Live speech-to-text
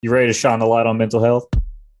You ready to shine the light on mental health?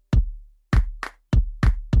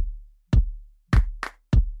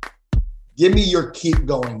 Give me your keep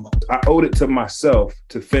going moment. I owed it to myself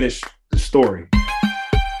to finish the story.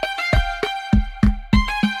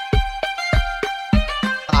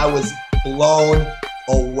 I was blown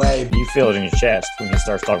away. You feel it in your chest when he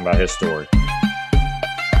starts talking about his story.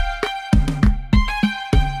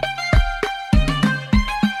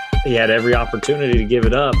 He had every opportunity to give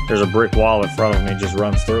it up. There's a brick wall in front of him. He just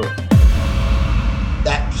runs through it.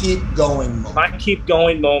 That keep going moment. My keep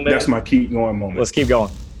going moment. That's my keep going moment. Let's keep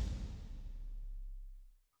going.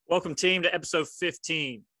 Welcome, team, to episode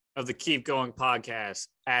 15 of the Keep Going podcast,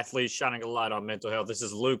 Athletes Shining a Light on Mental Health. This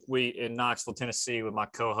is Luke Wheat in Knoxville, Tennessee, with my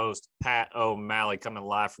co-host, Pat O'Malley, coming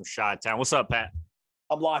live from Chi-Town. What's up, Pat?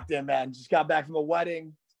 I'm locked in, man. Just got back from a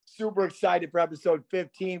wedding. Super excited for episode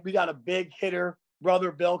 15. We got a big hitter,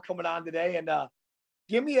 Brother Bill, coming on today. And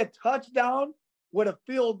give me a touchdown with a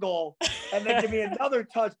field goal, and then give me another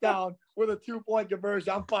touchdown with a 2-point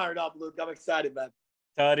conversion. I'm fired up, Luke. I'm excited, man.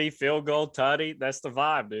 Tutty, field goal, tutty. That's the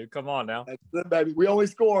vibe, dude. Come on now. That's good, baby. We only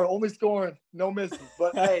scoring, no misses.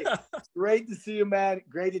 But, hey, great to see you, man.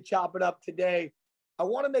 Great to chop it up today. I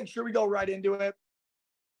want to make sure we go right into it.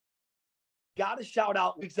 Got to shout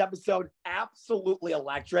out week's episode. Absolutely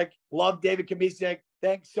electric. Love David Kamisic.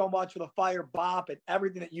 Thanks so much for the fire bop and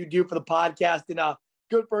everything that you do for the podcast. And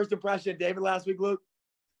good first impression of David last week, Luke.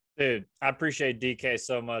 Dude, I appreciate DK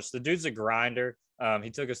so much. The dude's a grinder. He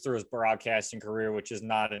took us through his broadcasting career, which is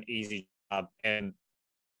not an easy job. And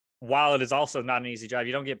while it is also not an easy job,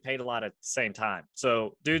 you don't get paid a lot at the same time.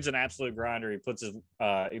 So dude's an absolute grinder. He puts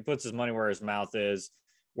his money where his mouth is,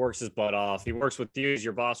 works his butt off. He works with you as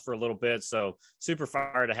your boss for a little bit. So super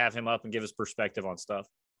fired to have him up and give his perspective on stuff.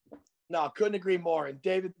 No, couldn't agree more. And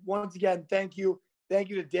David, once again, thank you. Thank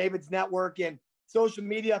you to David's network and social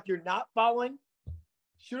media. If you're not following,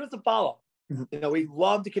 shoot us a follow. You know, we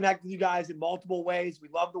love to connect with you guys in multiple ways. We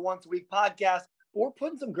love the once a week podcast, but we're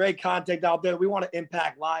putting some great content out there. We want to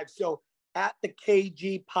impact lives. So at the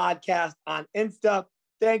KG podcast on Insta,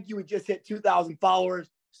 thank you. We just hit 2,000 followers.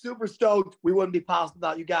 Super stoked. We wouldn't be possible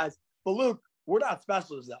without you guys. But Luke, we're not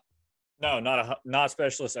specialists though. No, not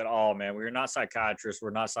specialists at all, man. We're not psychiatrists.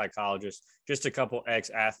 We're not psychologists. Just a couple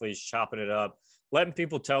ex-athletes chopping it up, letting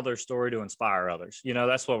people tell their story to inspire others. You know,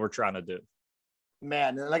 that's what we're trying to do.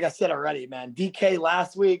 Man, and like I said already, man, DK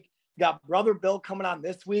last week, got Brother Bill coming on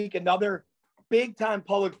this week, another big-time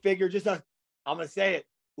public figure. I'm going to say it,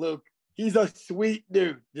 Luke, he's a sweet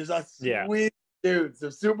dude. Just a sweet dude.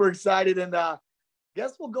 So super excited. And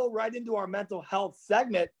guess we'll go right into our mental health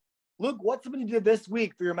segment. Luke, what's something you did this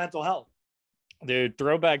week for your mental health? Dude,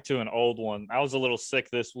 throwback to an old one. I was a little sick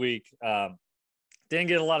this week. Didn't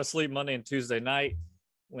get a lot of sleep Monday and Tuesday night.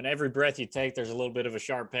 When every breath you take, there's a little bit of a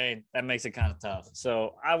sharp pain. That makes it kind of tough.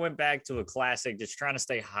 So I went back to a classic, just trying to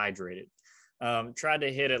stay hydrated. Tried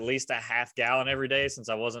to hit at least a half gallon every day since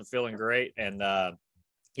I wasn't feeling great. And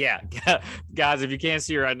yeah, guys, if you can't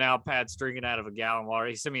see right now, Pat's drinking out of a gallon of water.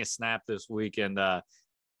 He sent me a snap this week, and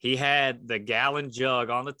he had the gallon jug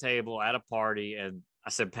on the table at a party. And I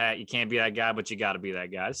said, Pat, you can't be that guy, but you got to be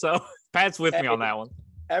that guy. So Pat's with me on that one.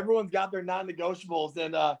 Everyone's got their non-negotiables,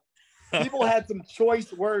 and people had some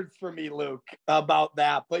choice words for me, Luke, about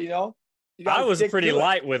that. But, I was pretty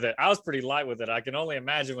light with it. I can only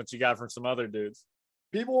imagine what you got from some other dudes.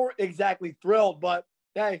 People weren't exactly thrilled, but,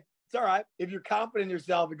 hey, it's all right. If you're confident in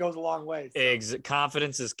yourself, it goes a long way. So.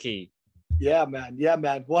 Confidence is key. Yeah, man.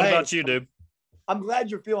 Well, what about you, dude? I'm glad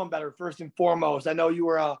you're feeling better, first and foremost. I know you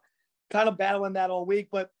were kind of battling that all week.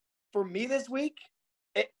 But for me this week,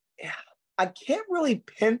 I can't really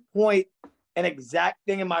pinpoint an exact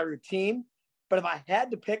thing in my routine, but if I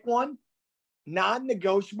had to pick one,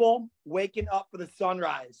 non-negotiable, waking up for the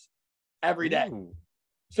sunrise every day. Ooh,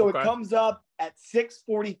 so okay. It comes up at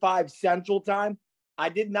 6:45 Central Time. I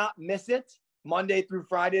did not miss it Monday through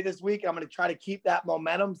Friday this week. I'm going to try to keep that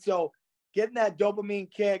momentum. So getting that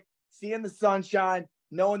dopamine kick, seeing the sunshine,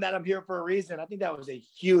 knowing that I'm here for a reason, I think that was a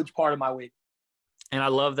huge part of my week. And I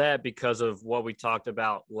love that because of what we talked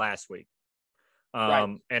about last week.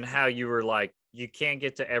 Right. And how you were like, you can't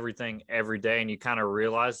get to everything every day. And you kind of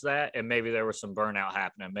realized that. And maybe there was some burnout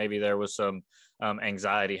happening. Maybe there was some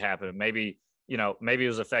anxiety happening. Maybe it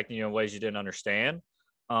was affecting you in ways you didn't understand.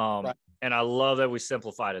 Right. And I love that we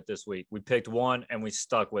simplified it this week. We picked one and we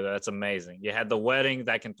stuck with it. That's amazing. You had the wedding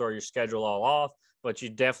that can throw your schedule all off, but you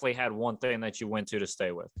definitely had one thing that you went to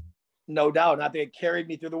stay with. No doubt. And I think it carried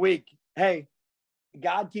me through the week. Hey,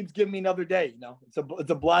 God keeps giving me another day.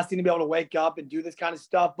 It's a blessing to be able to wake up and do this kind of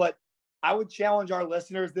stuff. But I would challenge our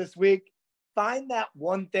listeners this week, find that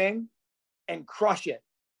one thing and crush it.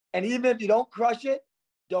 And even if you don't crush it,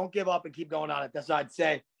 don't give up and keep going on it. That's what I'd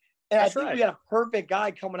say. And That's I think right. we got a perfect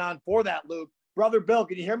guy coming on for that, Luke. Brother Bill,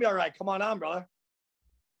 can you hear me all right? Come on, brother.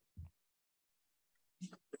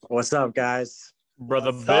 What's up, guys?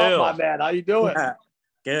 Brother What's Bill. up, my man? How you doing?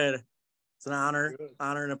 Good. It's an honor, Good.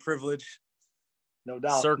 and a privilege. No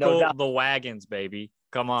doubt. Circle no doubt. the wagons, baby.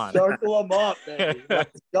 Come on. Circle them up, baby.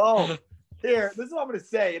 Let's go. Here, this is what I'm going to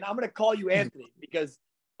say, and I'm going to call you Anthony because,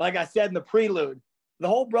 like I said in the prelude, the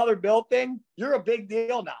whole Brother Bill thing, you're a big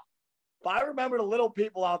deal now. But I remember the little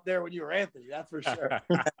people out there when you were Anthony, that's for sure.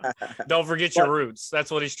 Don't forget your roots.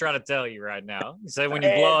 That's what he's trying to tell you right now. He said when you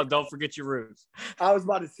blow up, don't forget your roots. I was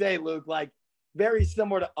about to say, Luke, like very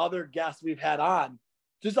similar to other guests we've had on,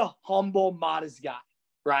 just a humble, modest guy,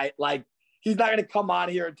 right? Like he's not going to come on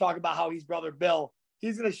here and talk about how he's Brother Bill.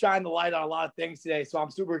 He's going to shine the light on a lot of things today. So I'm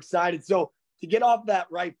super excited. So to get off that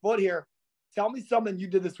right foot here, tell me something you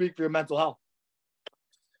did this week for your mental health.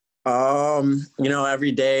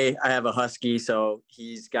 Every day I have a husky, so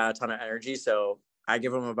he's got a ton of energy. So I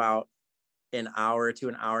give him about an hour to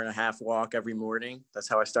an hour and a half walk every morning. That's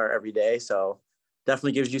how I start every day. So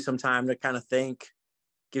definitely gives you some time to kind of think,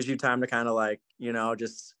 gives you time to kind of like,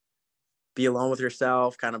 just be alone with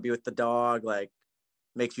yourself, kind of be with the dog, like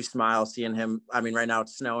makes you smile seeing him. I mean, right now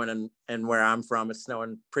it's snowing and where I'm from, it's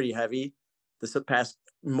snowing pretty heavy this past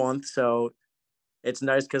month. So it's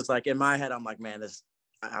nice because like in my head, I'm like, man,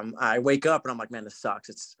 I wake up and I'm like, man, this sucks.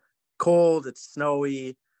 It's cold, it's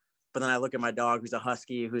snowy. But then I look at my dog, who's a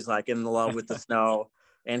husky, who's like in love with the snow,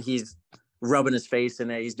 and he's rubbing his face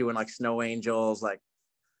in it. He's doing like snow angels, like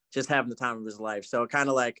just having the time of his life. So kind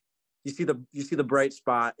of like you see the bright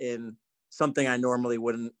spot in something I normally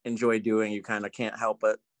wouldn't enjoy doing. You kind of can't help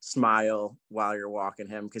but smile while you're walking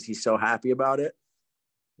him because he's so happy about it.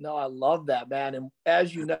 No, I love that, man. And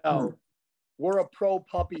as you know, we're a pro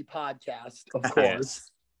puppy podcast, of course.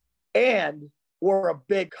 And we're a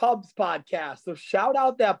big Cubs podcast. So shout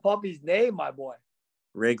out that puppy's name, my boy.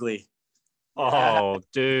 Wrigley. Oh,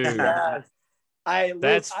 dude. Yes.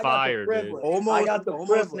 That's fire, dude.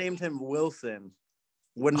 Almost named him Wilson.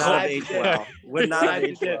 Would not have aged well. Would not have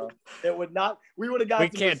aged well. It would not. We would have got. We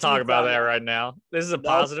can't talk about that right now. This is a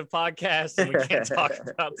positive podcast, and we can't talk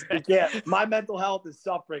about that. We can't. My mental health is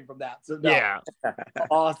suffering from that. So no. Yeah.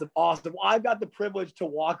 Awesome. Well, I've got the privilege to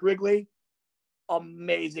walk Wrigley.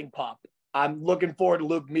 Amazing pup. I'm looking forward to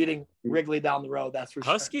Luke meeting Wrigley down the road. That's for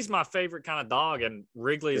sure. Husky's my favorite kind of dog, and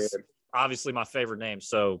Wrigley's obviously my favorite name.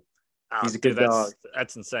 So he's a good dog.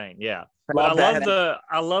 That's insane. Yeah. But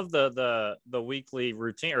I love the weekly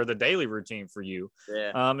routine or the daily routine for you.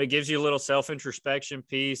 Yeah. It gives you a little self-introspection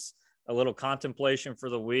piece, a little contemplation for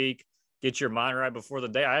the week, get your mind right before the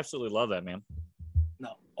day. I absolutely love that, man.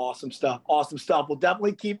 No, awesome stuff. Awesome stuff. We'll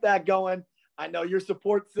definitely keep that going. I know your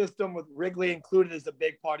support system with Wrigley included is a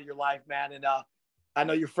big part of your life, man. And I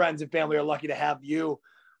know your friends and family are lucky to have you.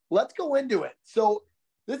 Let's go into it. So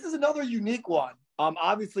this is another unique one.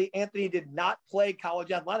 Obviously, Anthony did not play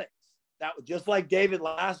college athletics. That was just like David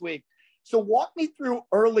last week. So walk me through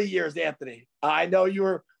early years, Anthony. I know you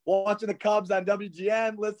were watching the Cubs on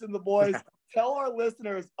WGN, listen to the boys. Tell our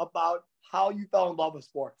listeners about how you fell in love with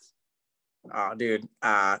sports. Oh, dude.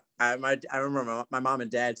 I remember my mom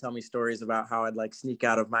and dad tell me stories about how I'd like sneak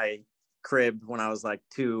out of my crib when I was like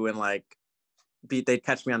 2 and like they'd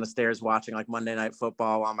catch me on the stairs watching like Monday Night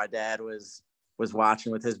Football while my dad was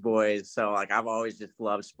watching with his boys. So like I've always just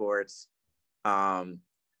loved sports.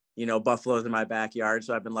 Buffalo's in my backyard,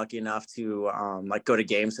 so I've been lucky enough to like go to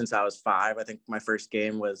games since I was 5. I think my first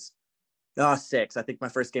game was 6. I think my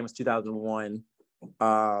first game was 2001.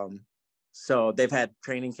 So they've had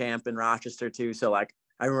training camp in Rochester too. So like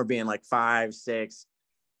I remember being like 5, 6,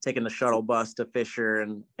 taking the shuttle bus to Fisher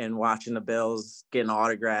and watching the Bills, getting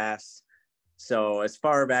autographs. So as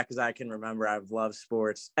far back as I can remember, I've loved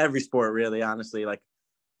sports, every sport really, honestly. Like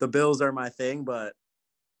the Bills are my thing, but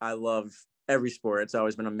I love every sport. It's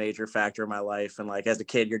always been a major factor in my life. And like as a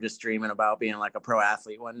kid, you're just dreaming about being like a pro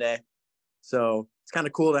athlete one day. So it's kind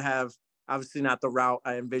of cool to have, obviously not the route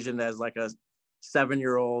I envisioned as like a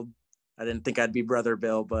 7-year-old. I didn't think I'd be Brother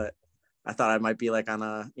Bill, but I thought I might be like on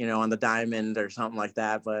on the diamond or something like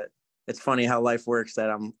that. But it's funny how life works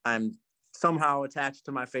that I'm somehow attached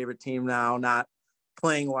to my favorite team now, not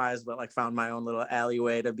playing wise, but like found my own little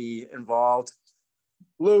alleyway to be involved.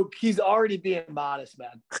 Luke, he's already being modest,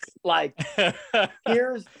 man. Like and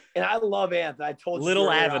I love Anthony. I told you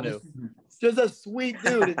Little Avenue. Just a sweet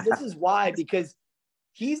dude. And this is why, because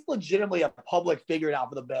he's legitimately a public figure now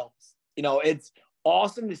for the Bills. It's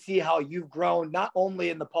awesome to see how you've grown, not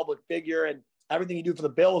only in the public figure and everything you do for the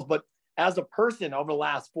Bills, but as a person over the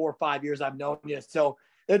last 4 or 5 years I've known you. So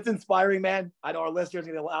it's inspiring, man. I know our listeners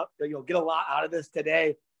are going to get a lot out of this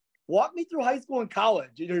today. Walk me through high school and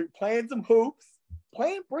college. You're playing some hoops,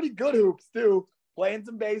 playing pretty good hoops too, playing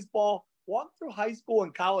some baseball. Walk through high school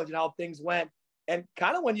and college and how things went, and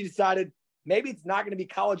kind of when you decided maybe it's not going to be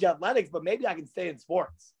college athletics, but maybe I can stay in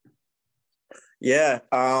sports. Yeah.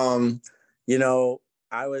 You know,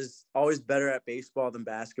 I was always better at baseball than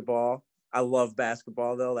basketball. I love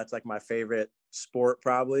basketball though. That's like my favorite sport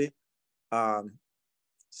probably.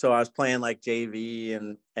 So I was playing like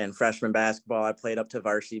JV and freshman basketball. I played up to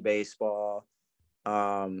varsity baseball.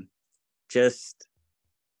 Just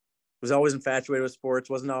was always infatuated with sports.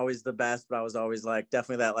 Wasn't always the best, but I was always like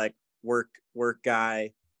definitely that like work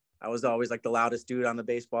guy. I was always like the loudest dude on the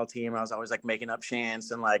baseball team. I was always like making up chants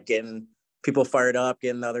and like getting people fired up,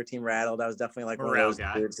 getting the other team rattled. I was definitely like Morale one of those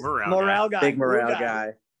guy. dudes. Morale guy. Big morale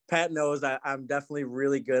guy. Pat knows I'm definitely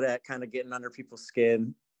really good at kind of getting under people's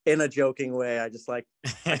skin in a joking way. I just like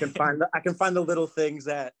I can find the little things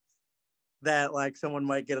that like someone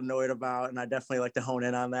might get annoyed about, and I definitely like to hone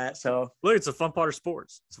in on that. So look, it's a fun part of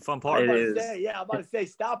sports. It's a fun part. It is. I'm about to say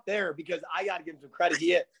stop there because I got to give him some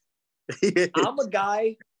credit. I'm a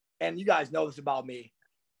guy, and you guys know this about me.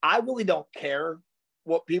 I really don't care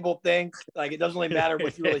what people think. Like, it doesn't really matter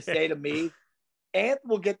what you really say to me. Ant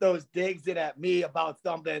will get those digs in at me about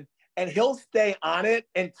something, and he'll stay on it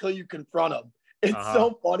until you confront him. It's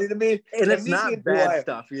so funny to me. And it's not bad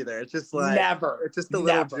stuff either. It's just like it's just a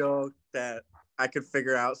little joke that I could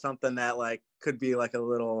figure out something that like could be like a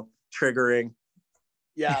little triggering.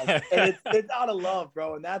 Yeah, and it's out of love,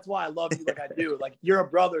 bro. And that's why I love you like I do. Like, you're a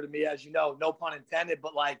brother to me, as you know, no pun intended,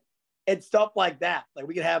 but like it's stuff like that. Like,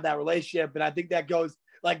 we can have that relationship. And I think that goes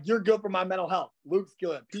like, you're good for my mental health. Luke's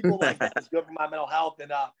good. People like that is good for my mental health.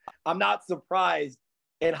 And I'm not surprised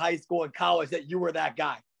in high school and college that you were that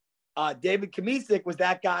guy. David Kamisic was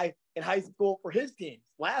that guy in high school for his teams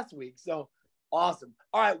last week. So awesome.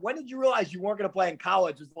 All right. When did you realize you weren't going to play in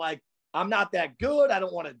college? It was like, I'm not that good. I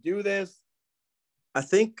don't want to do this. I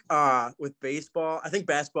think with baseball, I think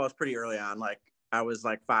basketball is pretty early on. Like, I was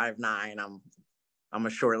like 5'9". I'm a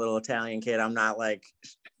short little Italian kid. I'm not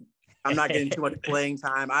getting too much playing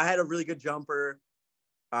time. I had a really good jumper.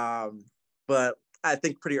 But I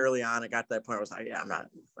think pretty early on, I got to that point where I was like, yeah,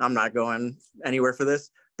 I'm not going anywhere for this.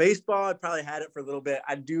 Baseball, I probably had it for a little bit.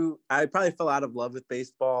 I probably fell out of love with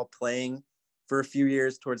baseball playing for a few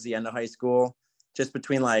years towards the end of high school, just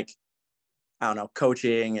between like, I don't know,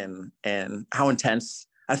 coaching and how intense.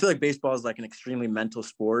 I feel like baseball is like an extremely mental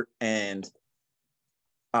sport. And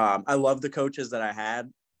I love the coaches that I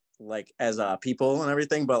had, like as people and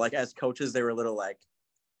everything, but like as coaches, they were a little like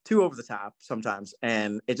too over the top sometimes.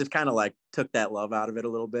 And it just kind of like took that love out of it a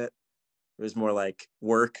little bit. It was more like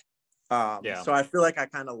work. So I feel like I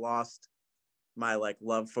kind of lost my like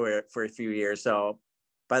love for it for a few years. So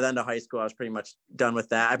by the end of high school, I was pretty much done with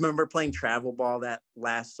that. I remember playing travel ball that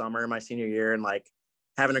last summer, my senior year, and like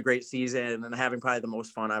having a great season and having probably the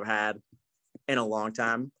most fun I've had in a long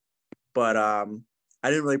time. But I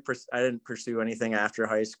didn't pursue anything after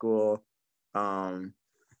high school,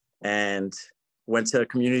 and went to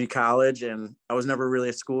community college, and I was never really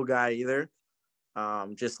a school guy either.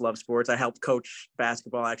 Just love sports. I helped coach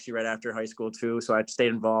basketball actually right after high school too. So I stayed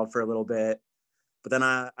involved for a little bit, but then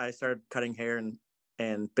I started cutting hair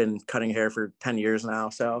and been cutting hair for 10 years now.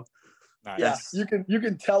 So nice. Yes, you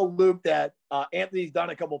can tell Luke that Anthony's done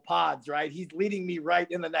a couple pods, right? He's leading me right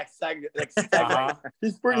in the next segment.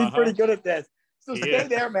 He's pretty good at this. So stay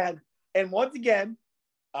there, man. And once again,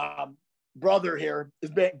 brother here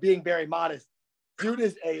is being very modest. Dude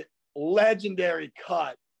is a legendary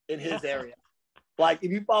cut in his area. Like,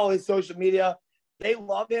 if you follow his social media, they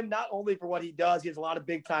love him not only for what he does. He has a lot of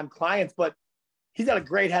big time clients, but he's got a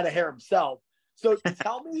great head of hair himself. So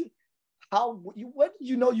tell me when did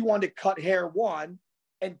you know you wanted to cut hair, one?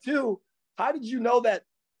 And two, how did you know that,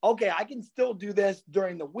 okay, I can still do this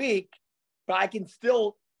during the week, but I can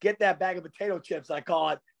still get that bag of potato chips, I call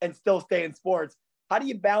it, and still stay in sports? How do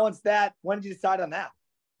you balance that? When did you decide on that?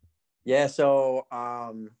 Yeah. So,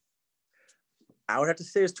 I would have to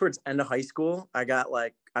say it's towards end of high school. I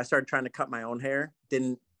started trying to cut my own hair.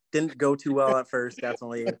 Didn't go too well at first,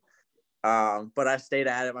 definitely. But I stayed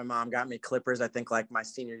at it. My mom got me clippers, I think like my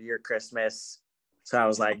senior year Christmas. So I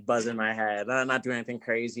was like buzzing my head. I'm not doing anything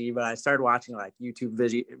crazy, but I started watching like YouTube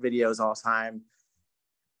videos all the time.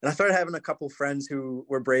 And I started having a couple friends who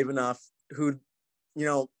were brave enough who, you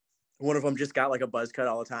know, one of them just got like a buzz cut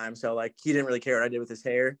all the time. So like, he didn't really care what I did with his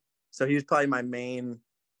hair. So he was probably my main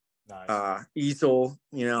easel,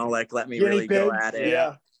 you know, like let me really go at it.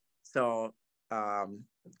 Yeah. So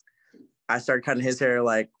I started cutting his hair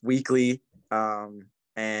like weekly.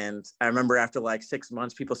 And I remember after like 6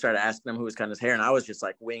 months, people started asking him who was cutting his hair. And I was just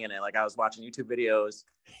like winging it. Like I was watching YouTube videos.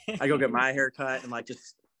 I go get my hair cut and like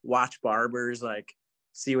just watch barbers, like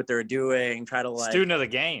see what they're doing, try to like student of the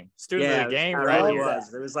game, of the game, it right? Really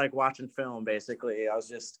was. It was like watching film, basically. I was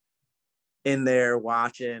just in there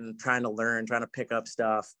watching, trying to learn, trying to pick up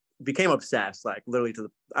stuff. Became obsessed, like literally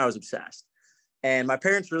I was obsessed. And my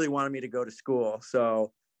parents really wanted me to go to school. So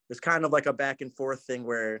it was kind of like a back and forth thing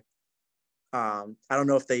where I don't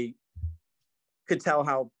know if they could tell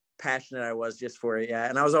how passionate I was just for it. Yeah.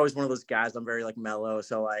 And I was always one of those guys, I'm very like mellow.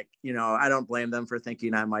 So like, you know, I don't blame them for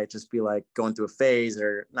thinking I might just be like going through a phase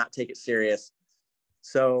or not take it serious.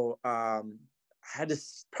 So I had to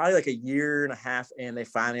probably like a year and a half and they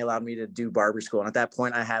finally allowed me to do barber school. And at that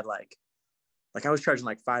point I had like I was charging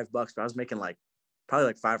like $5, but I was making like probably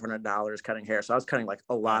like $500 cutting hair. So I was cutting like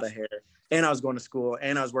a lot of hair and I was going to school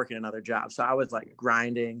and I was working another job. So I was like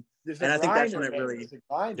grinding. And I think that's when it really,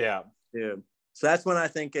 dude. So that's when I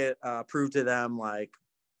think it proved to them like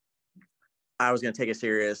I was going to take it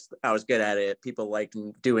serious. I was good at it. People liked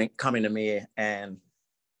coming to me. And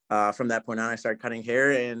from that point on, I started cutting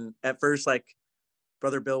hair. And at first, like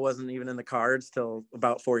Brother Bill wasn't even in the cards till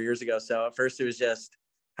about 4 years ago. So at first it was just,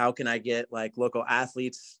 how can I get like local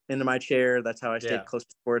athletes into my chair? That's how I stayed close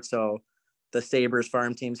to sports. So the Sabres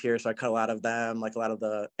farm teams here. So I cut a lot of them, like a lot of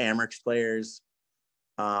the Amerks players,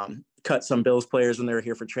 cut some Bills players when they were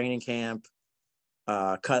here for training camp,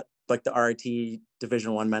 cut like the RIT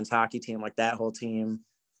Division I men's hockey team, like that whole team.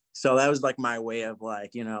 So that was like my way of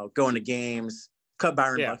like, you know, going to games, cut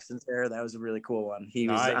Byron Buxton's hair. That was a really cool one. He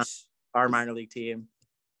was on our minor league team.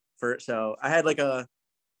 So I had like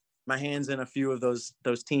my hands in a few of those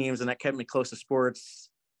teams, and that kept me close to sports,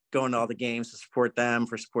 going to all the games to support them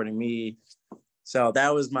for supporting me. So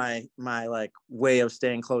that was my like way of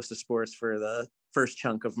staying close to sports for the first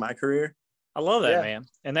chunk of my career. I love that, man.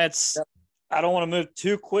 And that's, I don't want to move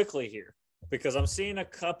too quickly here because I'm seeing a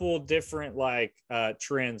couple different like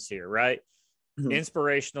trends here, right? Mm-hmm.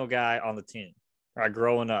 Inspirational guy on the team, right?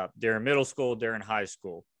 Growing up, during middle school, during high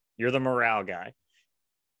school, you're the morale guy.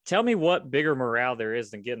 Tell me what bigger morale there is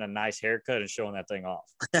than getting a nice haircut and showing that thing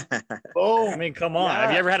off. I mean, come on.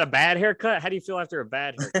 Have you ever had a bad haircut? How do you feel after a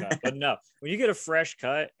bad haircut? But no, when you get a fresh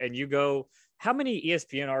cut and you go, how many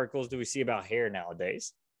ESPN articles do we see about hair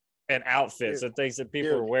nowadays and outfits and things that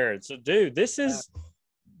people are wearing? So, dude, this is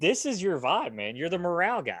your vibe, man. You're the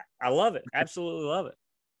morale guy. I love it. Absolutely love it.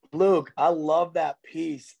 Luke, I love that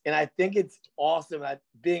piece. And I think it's awesome that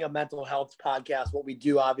being a mental health podcast, what we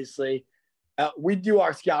do, obviously, we do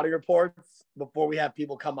our scouting reports before we have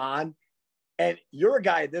people come on. And you're a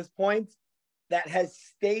guy at this point that has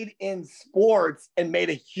stayed in sports and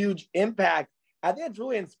made a huge impact. I think it's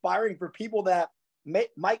really inspiring for people that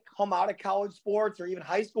might come out of college sports or even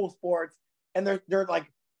high school sports. And they're like,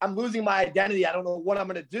 I'm losing my identity. I don't know what I'm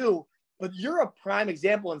going to do. But you're a prime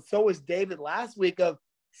example. And so was David last week of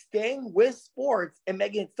staying with sports and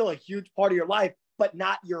making it still a huge part of your life, but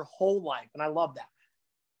not your whole life. And I love that.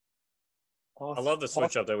 Awesome. I love the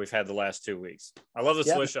switch up that we've had the last 2 weeks. I love the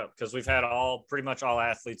switch up because we've had pretty much all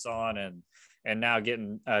athletes on and now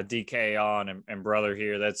getting DK on and brother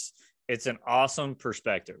here. It's an awesome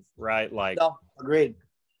perspective, right? Like, agreed.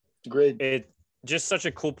 It just such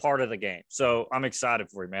a cool part of the game. So I'm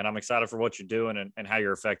excited for you, man. I'm excited for what you're doing and how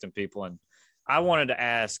you're affecting people. And I wanted to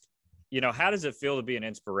ask, you know, how does it feel to be an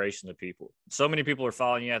inspiration to people? So many people are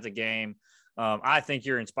following you at the game. I think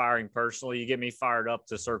you're inspiring personally. You get me fired up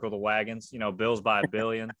to circle the wagons, you know, Bills by a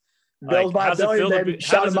billion. Bills by a billion, baby.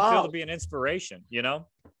 How does it feel to be an inspiration, you know?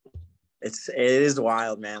 It is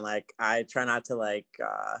wild, man. Like, I try not to, like,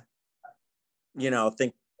 you know,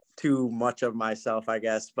 think too much of myself, I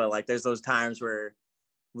guess. But, like, there's those times where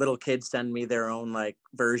little kids send me their own, like,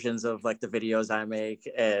 versions of, like, the videos I make.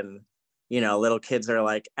 And, you know, little kids are,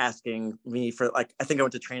 like, asking me for, like, I think I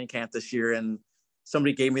went to training camp this year and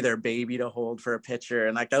somebody gave me their baby to hold for a picture.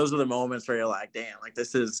 And like, those are the moments where you're like, damn, like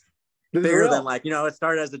this is bigger than like, you know, it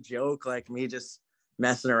started as a joke, like me just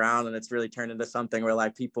messing around and it's really turned into something where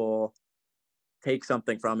like people take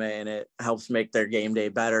something from it and it helps make their game day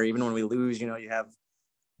better. Even when we lose, you know, you have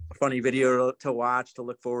a funny video to watch, to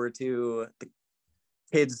look forward to. The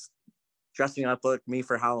kids dressing up like me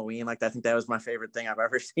for Halloween. Like, I think that was my favorite thing I've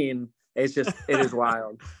ever seen. It's just, it is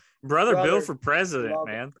wild. Brother Bill for president,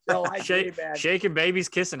 man. No, shaking babies,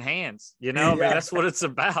 kissing hands. You know, I mean, that's what it's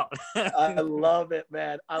about. I love it,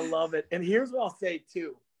 man. I love it. And here's what I'll say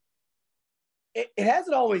too. It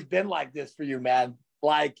hasn't always been like this for you, man.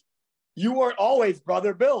 Like, you weren't always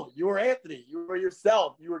Brother Bill. You were Anthony. You were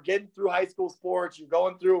yourself. You were getting through high school sports. You're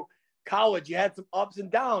going through college. You had some ups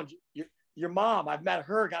and downs. You your mom. I've met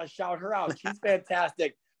her. Got to shout her out. She's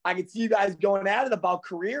fantastic. I can see you guys going at it about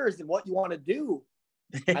careers and what you want to do.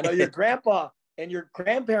 I know your grandpa and your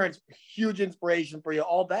grandparents, huge inspiration for you,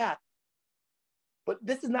 all that. But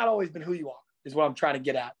this has not always been who you are, is what I'm trying to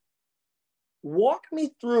get at. Walk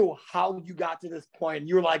me through how you got to this point.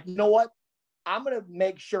 You were like, you know what? I'm going to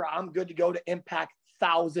make sure I'm good to go to impact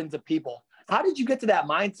thousands of people. How did you get to that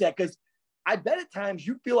mindset? Because I bet at times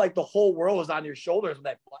you feel like the whole world is on your shoulders when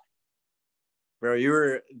they play. Bro,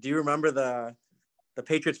 do you remember the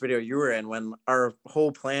Patriots video you were in when our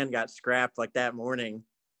whole plan got scrapped like that morning?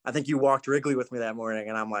 I think you walked Wrigley with me that morning,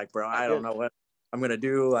 and I'm like, bro, I don't know what I'm going to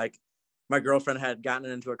do. Like, my girlfriend had gotten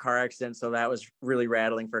into a car accident, so that was really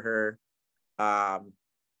rattling for her.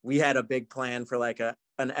 We had a big plan for like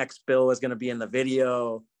an ex-Bill was going to be in the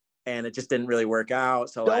video, and it just didn't really work out.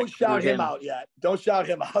 So don't shout him out yet. Don't shout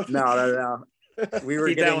him out. No. We were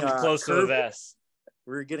Keep getting that one close to the vest.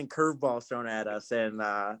 We were getting curveballs thrown at us, and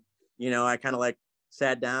I kind of like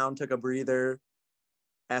sat down, took a breather,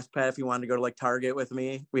 asked Pat if he wanted to go to like Target with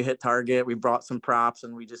me. We hit Target, we brought some props,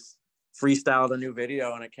 and we just freestyled a new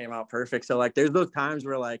video, and it came out perfect. So like, there's those times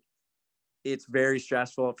where like it's very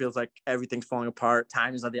stressful. It feels like everything's falling apart.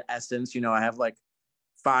 Time is of the essence. I have like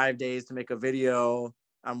 5 days to make a video.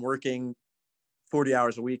 I'm working 40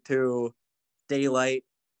 hours a week too. Daylight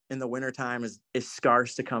in the wintertime is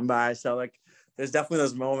scarce to come by. So like, there's definitely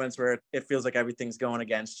those moments where it feels like everything's going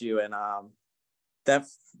against you. And that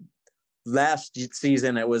last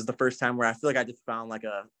season, it was the first time where I feel like I just found like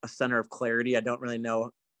a center of clarity. I don't really know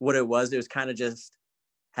what it was. It was kind of just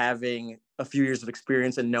having a few years of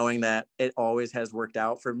experience and knowing that it always has worked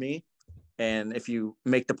out for me. And if you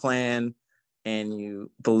make the plan and you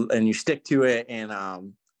stick to it,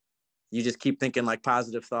 and you just keep thinking like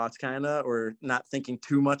positive thoughts kind of, or not thinking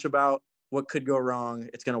too much about what could go wrong,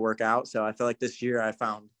 it's going to work out. So I feel like this year I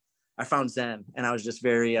found Zen, and I was just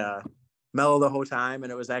very mellow the whole time.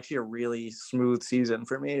 And it was actually a really smooth season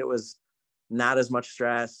for me. It was not as much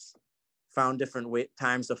stress, found different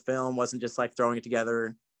times to film, wasn't just like throwing it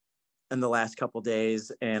together in the last couple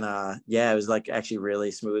days. And it was like actually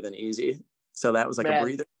really smooth and easy. So that was like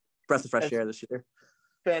a breath of fresh air this year.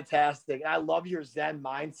 Fantastic. I love your Zen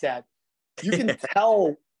mindset. You can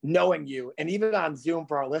tell, knowing you, and even on Zoom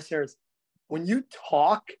for our listeners, when you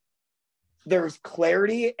talk, there's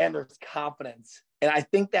clarity and there's confidence. And I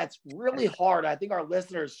think that's really hard. I think our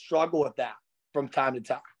listeners struggle with that from time to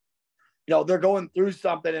time. They're going through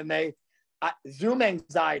something and Zoom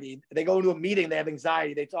anxiety, they go into a meeting, they have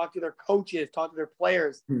anxiety, they talk to their coaches, talk to their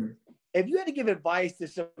players. If you had to give advice to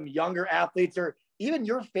some younger athletes or even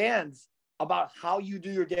your fans about how you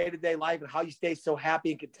do your day-to-day life and how you stay so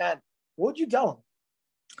happy and content, what would you tell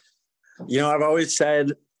them? I've always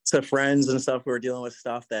said to friends and stuff who are dealing with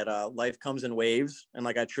stuff that life comes in waves. And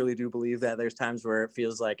like, I truly do believe that there's times where it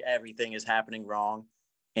feels like everything is happening wrong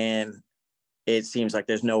and it seems like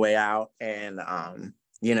there's no way out. And,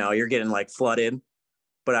 you're getting like flooded,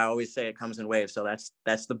 but I always say it comes in waves. So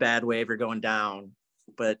that's the bad wave, you're going down,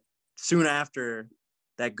 but soon after,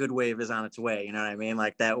 that good wave is on its way. You know what I mean?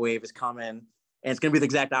 Like, that wave is coming, and it's going to be the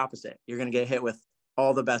exact opposite. You're going to get hit with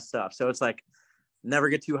all the best stuff. So it's like, never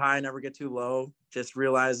get too high, never get too low. Just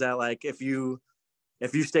realize that like, if you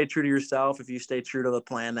stay true to yourself, if you stay true to the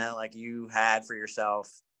plan that like you had for yourself,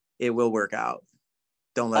 it will work out.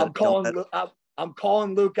 I'm calling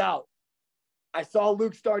Luke out. I saw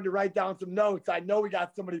Luke starting to write down some notes. I know we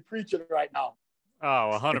got somebody preaching right now.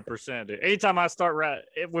 Oh, 100%, dude. Anytime I start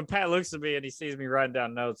when Pat looks at me and he sees me writing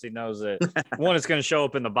down notes, he knows that one, it's going to show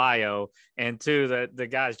up in the bio, and two, that the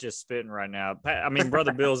guy's just spitting right now.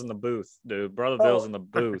 Brother Bill's in the booth, dude. Bill's in the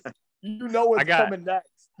booth. You know what's coming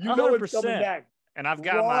next. You know what's coming next. And I've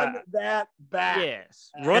got run that back.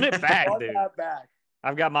 Yes, run it back, run dude. That back.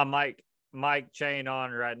 I've got my mic chain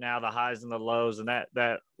on right now, the highs and the lows, and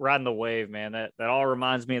that riding the wave, man. That all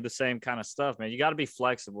reminds me of the same kind of stuff, man. You got to be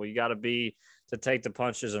flexible. You got to take the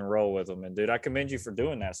punches and roll with them. And dude, I commend you for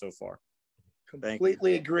doing that so far.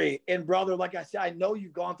 Completely agree. And brother, like I said, I know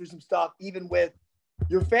you've gone through some stuff even with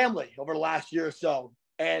your family over the last year or so.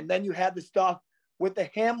 And then you had the stuff with the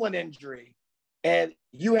Hamlin injury, and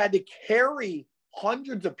you had to carry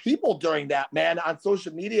hundreds of people during that, man, on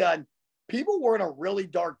social media. And people were in a really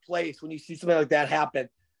dark place when you see something like that happen.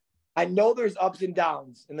 I know there's ups and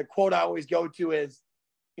downs. And the quote I always go to is,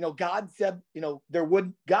 God said,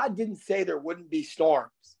 God didn't say there wouldn't be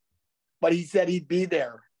storms, but he said he'd be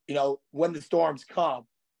there, when the storms come,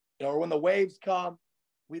 or when the waves come,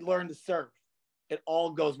 we learn to surf. It all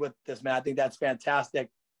goes with this, man. I think that's fantastic.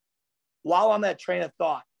 While on that train of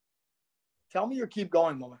thought, tell me your keep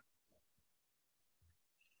going moment.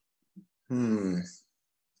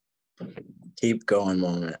 Keep going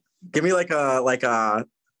moment. Give me like a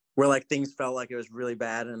where like things felt like it was really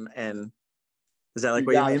bad and is that like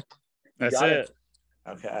what you mean? That's it.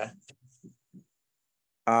 Okay.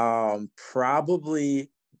 Probably.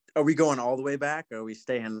 Are we going all the way back? Or are we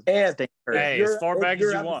staying? And Hey, as far back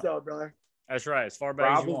as you want, brother. That's right. As far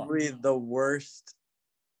back as you want. Probably the worst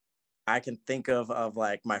I can think of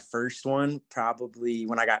like my first one. Probably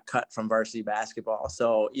when I got cut from varsity basketball.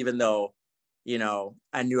 So even though, you know,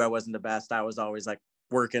 I knew I wasn't the best, I was always like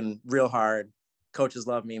working real hard. Coaches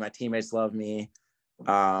love me. My teammates love me.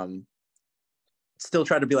 Still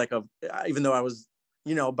tried to be like even though I was,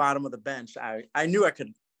 you know, bottom of the bench, I knew I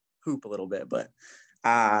could hoop a little bit, but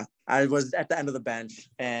I was at the end of the bench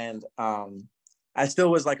and I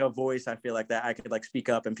still was like a voice. I feel like that I could like speak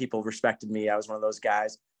up and people respected me. I was one of those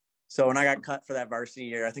guys. So when I got cut for that varsity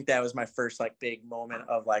year, I think that was my first like big moment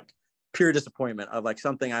of like pure disappointment of like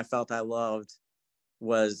something I felt I loved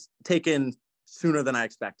was taken sooner than I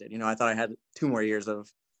expected. You know, I thought I had 2 more years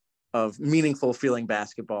of meaningful feeling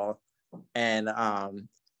basketball. And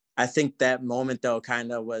I think that moment though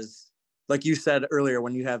kind of was like you said earlier,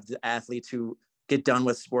 when you have the athletes who get done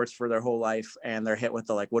with sports for their whole life and they're hit with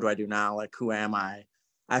the like, what do I do now? Like, who am I?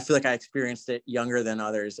 I feel like I experienced it younger than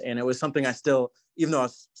others. And it was something I still, even though I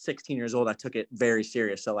was 16 years old, I took it very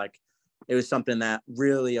serious. So like, it was something that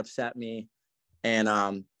really upset me. And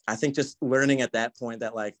I think just learning at that point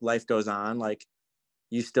that like life goes on, like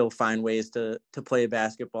you still find ways to play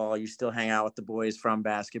basketball. You still hang out with the boys from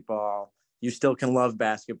basketball. You still can love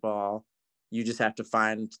basketball. You just have to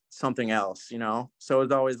find something else, you know? So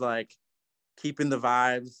it's always like keeping the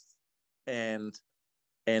vibes and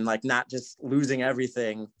like not just losing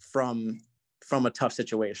everything from a tough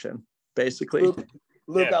situation, basically.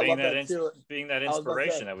 Luke, Yeah, I love that too. Being that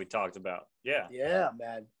inspiration that we talked about. Yeah. Yeah,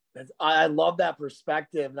 man. I love that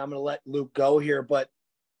perspective, and I'm going to let Luke go here, but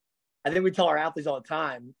I think we tell our athletes all the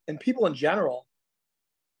time, and people in general,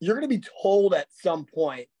 you're going to be told at some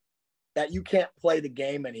point that you can't play the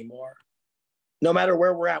game anymore. No matter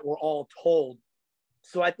where we're at, we're all told.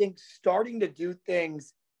 So I think starting to do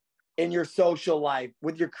things in your social life,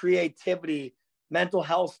 with your creativity, mental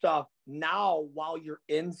health stuff now while you're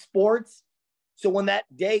in sports. So when that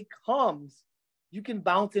day comes, you can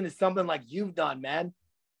bounce into something like you've done, man.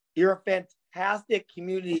 You're a fantastic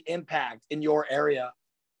community impact in your area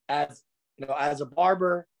as, you know, as a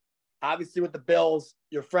barber, obviously with the Bills,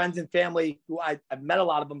 your friends and family who I've met a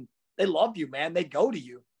lot of them, they love you, man. They go to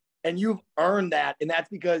you and you've earned that. And that's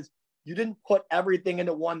because you didn't put everything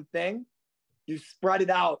into one thing. You spread it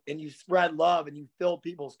out and you spread love and you fill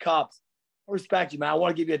people's cups. I respect you, man. I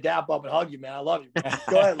want to give you a dap up and hug you, man. I love you.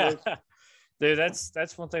 Go ahead, Luke. Dude,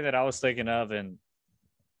 that's one thing that I was thinking of. And,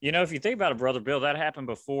 you know, if you think about it, Brother Bill, that happened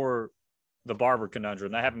before the barber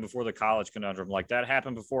conundrum. That happened before the college conundrum. Like that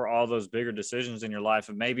happened before all those bigger decisions in your life.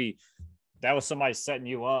 And maybe that was somebody setting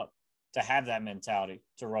you up to have that mentality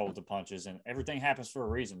to roll with the punches. And everything happens for a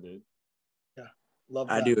reason, dude. Yeah. Love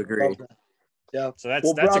that. I do agree. Yeah. So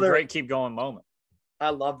that's brother, a great keep going moment. I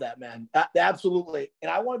love that, man. Absolutely.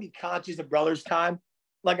 And I want to be conscious of brother's time.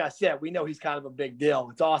 Like I said, we know he's kind of a big deal.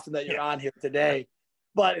 It's awesome that you're on here today.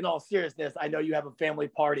 But in all seriousness, I know you have a family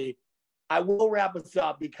party. I will wrap us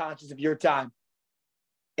up. Be conscious of your time.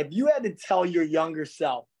 If you had to tell your younger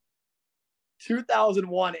self,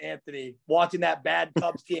 2001 Anthony, watching that bad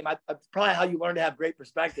Cubs team, that's probably how you learn to have great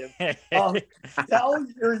perspective. Tell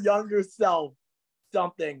your younger self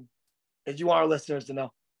something that you want our listeners to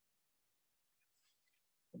know.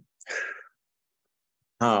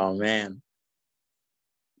 Oh, man.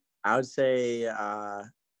 I would say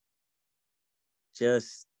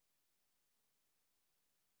just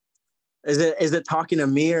is it talking to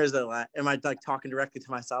me or is it like, am I like talking directly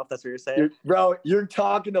to myself? That's what you're saying? You're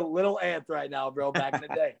talking to little Ant right now, bro, back in the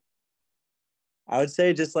day. I would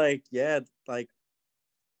say just like, yeah, like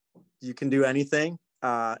you can do anything.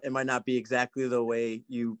 It might not be exactly the way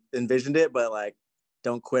you envisioned it, but like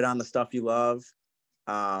don't quit on the stuff you love.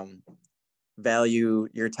 Value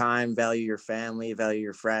your time, value your family, value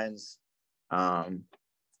your friends. You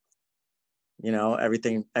know,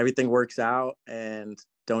 everything works out, and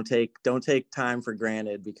don't take time for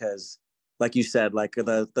granted, because like you said, like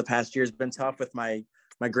the past year's been tough with my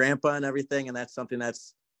grandpa and everything. And that's something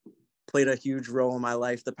that's played a huge role in my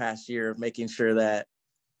life the past year, of making sure that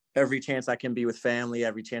every chance I can be with family,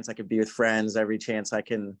 every chance I can be with friends, every chance I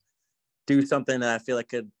can do something that I feel like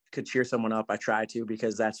could cheer someone up, I try to,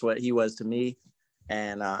 because that's what he was to me.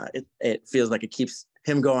 And it feels like it keeps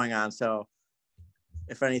him going on. So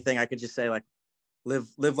if anything, I could just say like,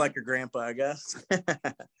 live like your grandpa, I guess.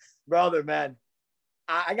 Brother, man,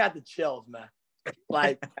 I got the chills, man.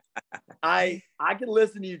 Like I can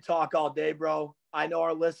listen to you talk all day, bro. I know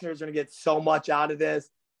our listeners are going to get so much out of this.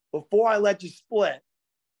 Before I let you split,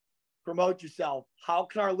 promote yourself. How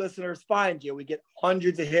can our listeners find you? We get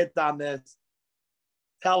hundreds of hits on this.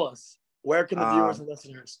 Tell us, where can the viewers and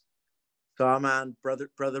listeners? So I'm on brother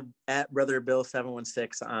Bill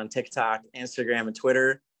 716 on TikTok, Instagram, and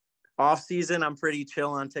Twitter. Off season, I'm pretty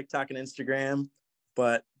chill on TikTok and Instagram,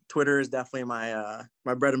 but Twitter is definitely my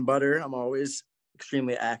my bread and butter. I'm always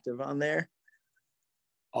extremely active on there.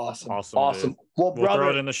 Awesome. Dude. Well, we'll throw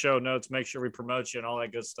it in the show notes. Make sure we promote you and all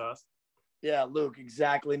that good stuff. Yeah, Luke,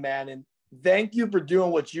 exactly, man. And thank you for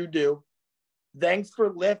doing what you do. Thanks for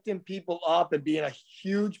lifting people up and being a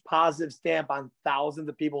huge positive stamp on thousands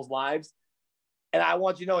of people's lives. And I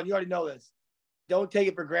want you to know, and you already know this, don't take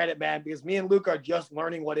it for granted, man, because me and Luke are just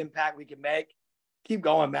learning what impact we can make. Keep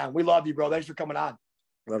going, man. We love you, bro. Thanks for coming on.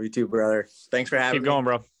 Love you too, brother. Thanks for having me. Keep going,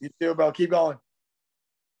 bro. You too, bro. Keep going.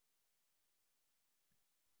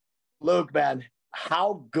 Luke, man,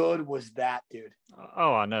 how good was that, dude?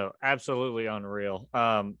 Oh, I know. Absolutely unreal.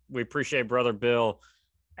 We appreciate Brother Bill.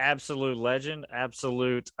 Absolute legend.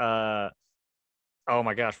 Absolute, oh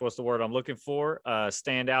my gosh, what's the word I'm looking for?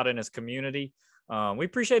 Stand out in his community. We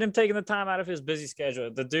appreciate him taking the time out of his busy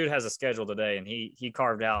schedule. The dude has a schedule today, and he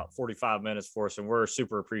carved out 45 minutes for us, and we're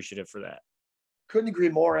super appreciative for that. Couldn't agree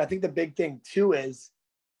more. I think the big thing, too, is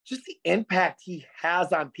just the impact he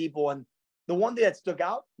has on people. And the one thing that stood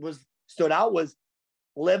out was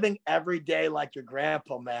living every day like your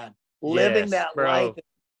grandpa, man. Living that life,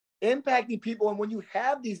 impacting people. And when you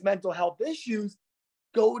have these mental health issues,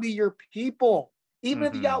 go to your people, even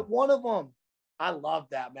if you got one of them. I love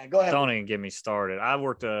that, man. Go ahead. Don't even get me started. I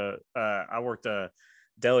worked a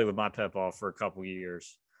deli with my pep-off for a couple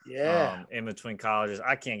years. Yeah. In between colleges.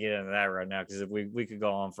 I can't get into that right now because we could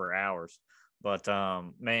go on for hours. But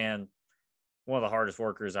man, one of the hardest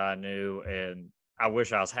workers I knew, and I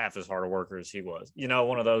wish I was half as hard a worker as he was. You know,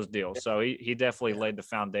 one of those deals. So he definitely laid the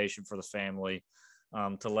foundation for the family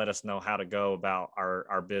to let us know how to go about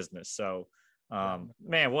our business. So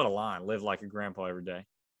man, what a line. Live like a grandpa every day.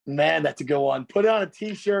 Man, that's a good one. Put it on a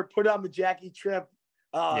t-shirt, put it on the Jackie Tripp.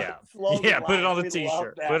 Put it on the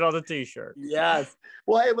t-shirt. Put it on the t-shirt. Yes.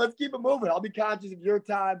 Well, hey, let's keep it moving. I'll be conscious of your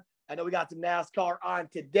time. I know we got some NASCAR on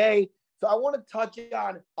today. So I want to touch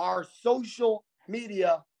on our social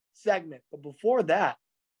media segment. But before that,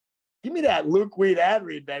 give me that Luke Weed ad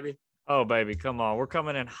read, baby. Oh, baby, come on. We're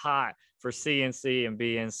coming in hot for CNC and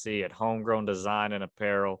BNC at Homegrown Design and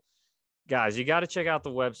Apparel. Guys, you got to check out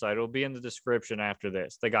the website. It'll be in the description after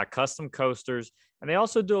this. They got custom coasters, and they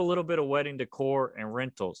also do a little bit of wedding decor and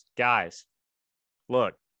rentals. Guys,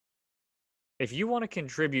 look, if you want to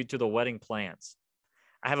contribute to the wedding plans,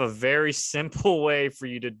 I have a very simple way for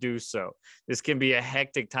you to do so. This can be a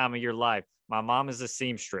hectic time of your life. My mom is a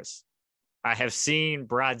seamstress. I have seen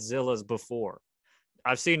bridezillas before.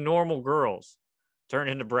 I've seen normal girls turn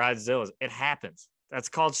into bridezillas. It happens. That's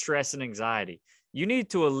called stress and anxiety. You need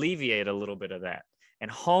to alleviate a little bit of that.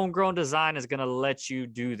 And Homegrown Design is going to let you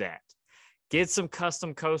do that. Get some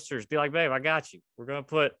custom coasters. Be like, babe, I got you. We're going to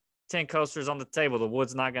put 10 coasters on the table. The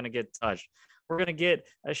wood's not going to get touched. We're going to get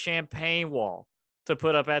a champagne wall to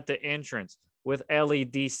put up at the entrance with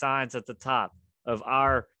LED signs at the top of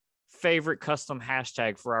our favorite custom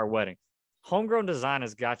hashtag for our wedding. Homegrown Design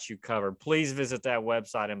has got you covered. Please visit that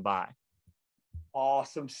website and buy.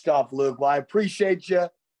 Awesome stuff, Luke. Well, I appreciate you.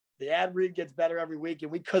 The ad read gets better every week,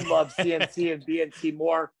 and we could love CNC and BNC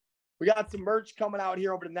more. We got some merch coming out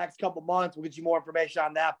here over the next couple months. We'll get you more information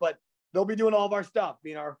on that, but they'll be doing all of our stuff,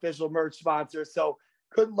 being our official merch sponsor. So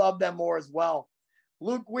couldn't love them more as well.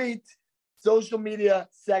 Luke Wheat, social media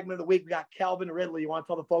segment of the week. We got Calvin Ridley. You want to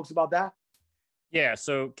tell the folks about that? Yeah,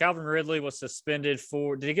 so Calvin Ridley was suspended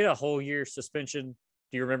did he get a whole year suspension?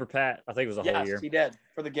 Do you remember, Pat? I think it was a whole year. Yes, he did,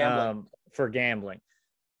 for the gambling. For gambling.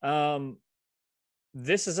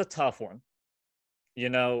 This is a tough one. You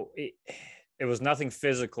know, it was nothing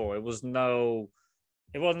physical. It wasn't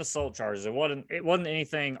assault charges. It wasn't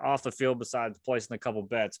anything off the field besides placing a couple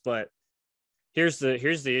bets. But here's the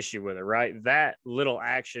issue with it, right? That little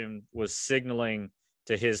action was signaling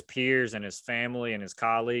to his peers and his family and his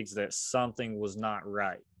colleagues that something was not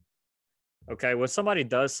right. Okay, when somebody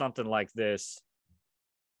does something like this,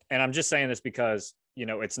 and I'm just saying this because, you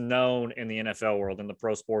know, it's known in the NFL world, in the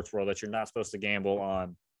pro sports world, that you're not supposed to gamble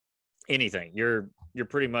on anything. You're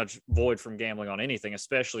pretty much void from gambling on anything,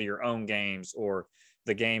 especially your own games or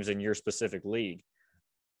the games in your specific league.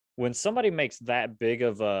 When somebody makes that big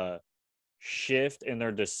of a shift in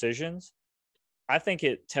their decisions, I think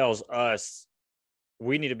it tells us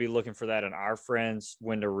we need to be looking for that in our friends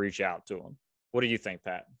when to reach out to them. What do you think,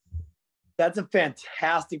 Pat? That's a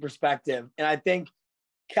fantastic perspective. And I think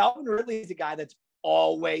Calvin Ridley is a guy that's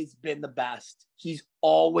always been the best. He's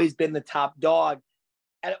always been the top dog.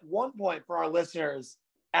 And at one point for our listeners,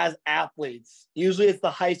 as athletes, usually it's the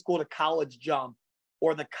high school to college jump,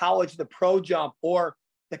 or the college to the pro jump, or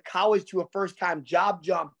the college to a first-time job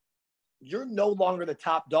jump. You're no longer the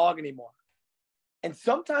top dog anymore. And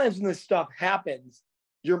sometimes when this stuff happens,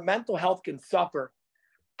 your mental health can suffer.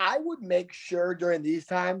 I would make sure during these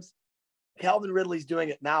times, Calvin Ridley's doing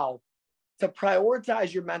it now, to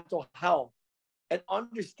prioritize your mental health and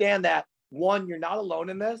understand that, one, you're not alone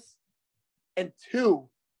in this. And two,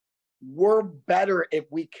 we're better if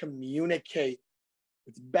we communicate.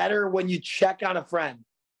 It's better when you check on a friend.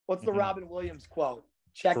 What's the Robin Williams quote?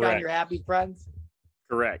 Check Correct. on your happy friends.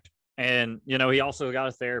 Correct. And, he also got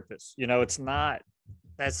a therapist.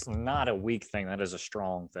 That's not a weak thing. That is a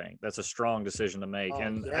strong thing. That's a strong decision to make.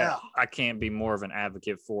 I can't be more of an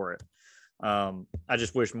advocate for it. I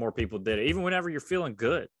just wish more people did it, even whenever you're feeling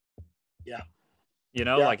good. Yeah.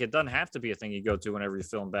 Like, it doesn't have to be a thing you go to whenever you're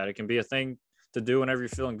feeling bad. It can be a thing to do whenever you're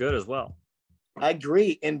feeling good as well. I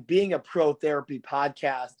agree. And being a pro therapy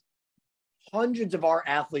podcast, hundreds of our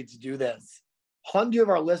athletes do this. Hundreds of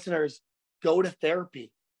our listeners go to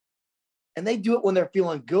therapy. And they do it when they're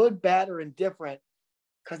feeling good, bad, or indifferent,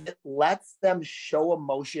 because it lets them show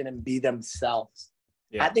emotion and be themselves.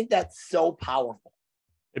 Yeah. I think that's so powerful.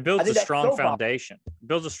 It builds a strong foundation. It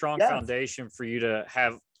builds a strong foundation for you to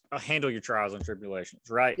handle your trials and tribulations,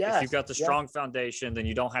 right? Yes. If you've got the strong foundation, then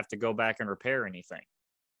you don't have to go back and repair anything,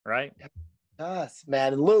 right? Yes,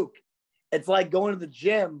 man. And Luke, it's like going to the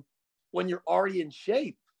gym when you're already in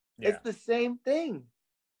shape. Yeah. It's the same thing.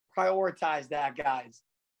 Prioritize that, guys.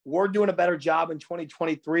 We're doing a better job in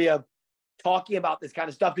 2023 of talking about this kind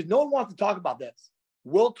of stuff because no one wants to talk about this.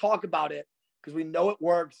 We'll talk about it because we know it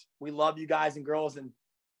works. We love you guys and girls and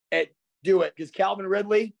do it because Calvin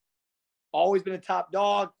Ridley, always been a top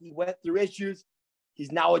dog. He went through issues.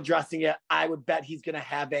 He's now addressing it. I would bet he's going to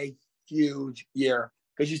have a huge year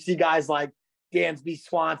because you see guys like Dansby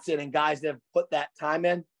Swanson and guys that have put that time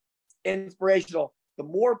in. Inspirational. The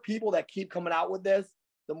more people that keep coming out with this,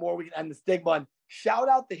 the more we can end the stigma. And shout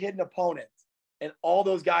out the hidden opponents and all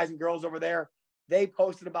those guys and girls over there. They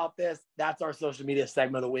posted about this. That's our social media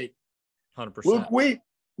segment of the week. 100%. Luke,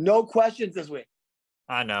 no questions this week.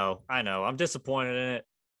 I know. I'm disappointed in it.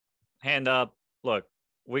 Hand up. Look,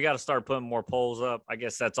 we got to start putting more polls up. I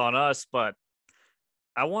guess that's on us, but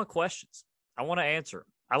I want questions. I want to answer.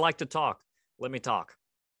 I like to talk. Let me talk.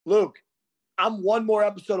 Luke, I'm one more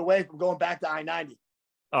episode away from going back to I-90.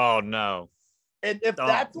 Oh, no. And if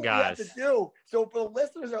that's what we have to do, so for the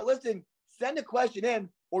listeners that are listening, send a question in,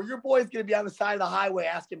 or your boy's going to be on the side of the highway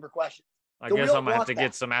asking for questions. I guess I'm going to have to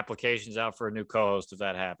get some applications out for a new co-host if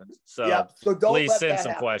that happens. So, so please send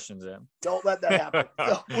some questions in. Don't let that happen.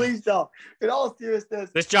 So please don't. In all seriousness,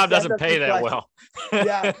 this job doesn't pay that well. Send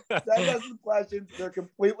us some questions. They're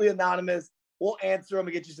completely anonymous. We'll answer them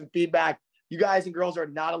and get you some feedback. You guys and girls are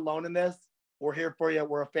not alone in this. We're here for you.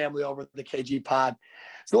 We're a family over the KG Pod.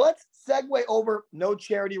 So let's segue over. No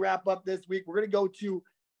charity wrap up this week. We're going to go to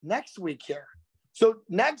next week here. So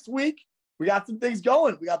next week, we got some things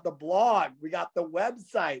going. We got the blog. We got the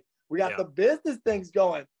website. We got the business things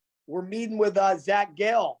going. We're meeting with Zach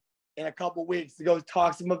Gale in a couple weeks to go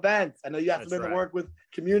talk some events. I know you have to work with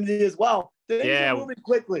community as well. Things are moving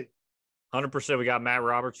quickly. 100%. We got Matt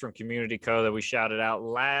Roberts from Community Co. that we shouted out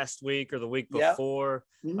last week or the week before.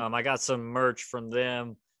 Mm-hmm. I got some merch from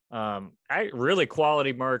them. Really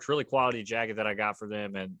quality merch, really quality jacket that I got for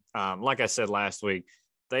them. And like I said last week,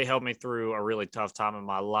 they helped me through a really tough time in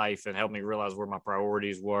my life and helped me realize where my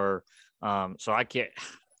priorities were. So I can't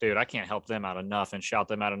help them out enough and shout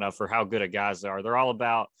them out enough for how good of guys they are. They're all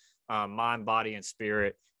about mind, body, and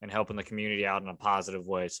spirit and helping the community out in a positive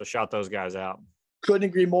way. So shout those guys out. Couldn't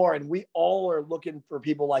agree more. And we all are looking for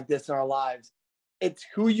people like this in our lives. It's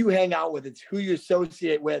who you hang out with. It's who you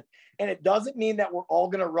associate with. And it doesn't mean that we're all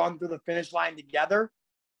going to run through the finish line together.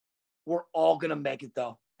 We're all going to make it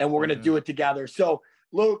though. And we're going to do it together. So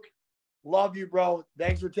Luke, love you, bro.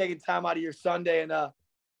 Thanks for taking time out of your Sunday and let's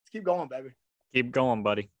keep going, baby. Keep going,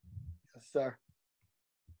 buddy. Yes, sir.